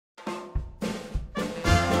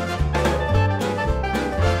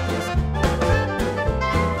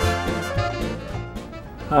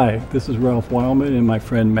Hi, this is Ralph Wildman and my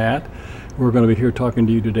friend Matt. We're going to be here talking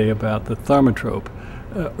to you today about the Thaumatrope,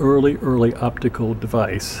 early optical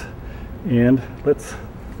device. And let's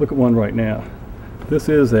look at one right now. This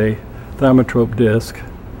is a Thaumatrope disc,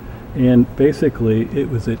 and basically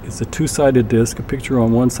it's a two-sided disc, a picture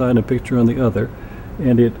on one side and a picture on the other.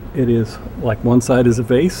 And it is like one side is a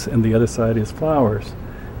vase and the other side is flowers.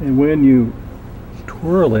 And when you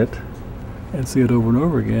twirl it and see it over and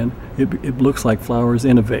over again, it looks like flowers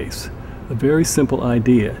in a vase. A very simple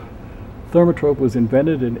idea. Thaumatrope was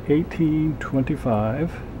invented in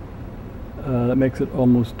 1825. That makes it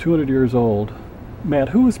almost 200 years old. Matt,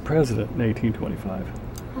 who was president in 1825?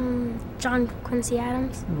 John Quincy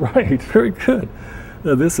Adams. Right, very good.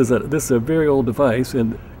 This is a very old device,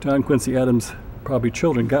 and John Quincy Adams' probably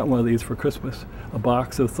children got one of these for Christmas, a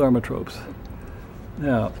box of Thaumatropes.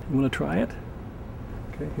 Now, you want to try it?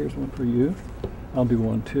 Okay, here's one for you. I'll do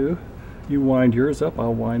one too. You wind yours up,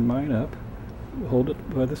 I'll wind mine up. Hold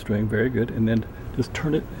it by the string, very good, and then just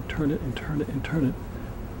turn it and turn it and turn it and turn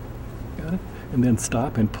it. Got it? And then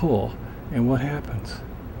stop and pull. And what happens?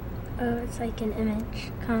 Oh, it's like an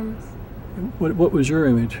image comes. What was your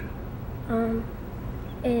image?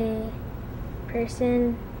 A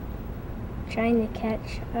person trying to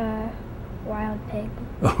catch a wild pig.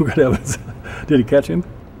 Oh, good heavens. Did he catch him?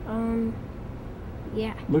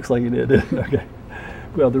 Yeah. Looks like he did. Okay.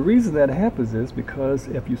 Well, the reason that happens is because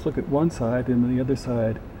if you look at one side and the other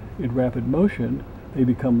side in rapid motion, they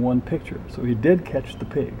become one picture. So he did catch the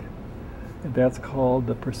pig. And that's called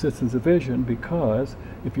the persistence of vision, because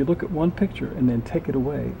if you look at one picture and then take it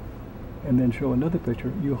away and then show another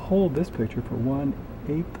picture, you hold this picture for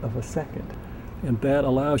 1/8 of a second. And that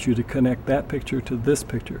allows you to connect that picture to this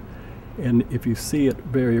picture. And if you see it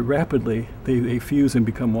very rapidly, they fuse and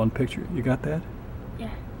become one picture. You got that? Yeah.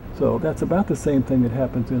 So that's about the same thing that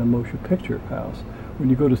happens in a motion picture house. When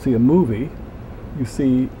you go to see a movie, you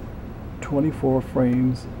see 24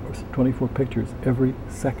 frames or 24 pictures every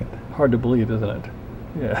second. Hard to believe, isn't it?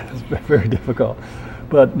 Yeah, it's very difficult.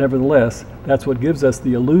 But nevertheless, that's what gives us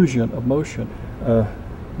the illusion of motion.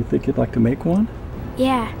 You think you'd like to make one?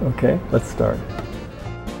 Yeah. Okay, let's start.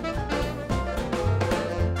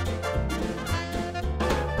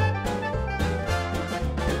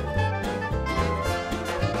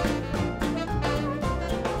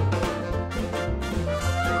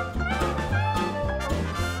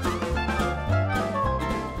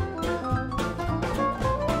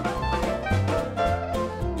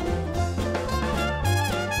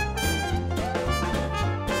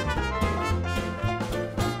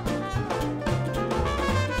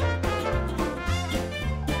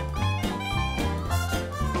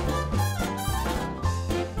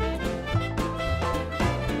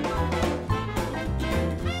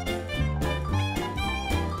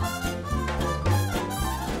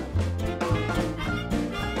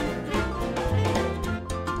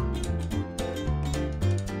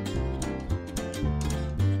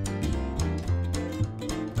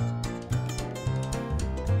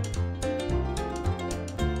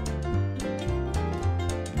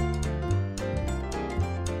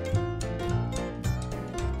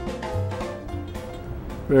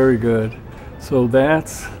 Very good. So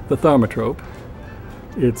that's the Thaumatrope.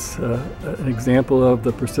 It's an example of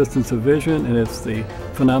the persistence of vision, and it's the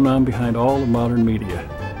phenomenon behind all of modern media.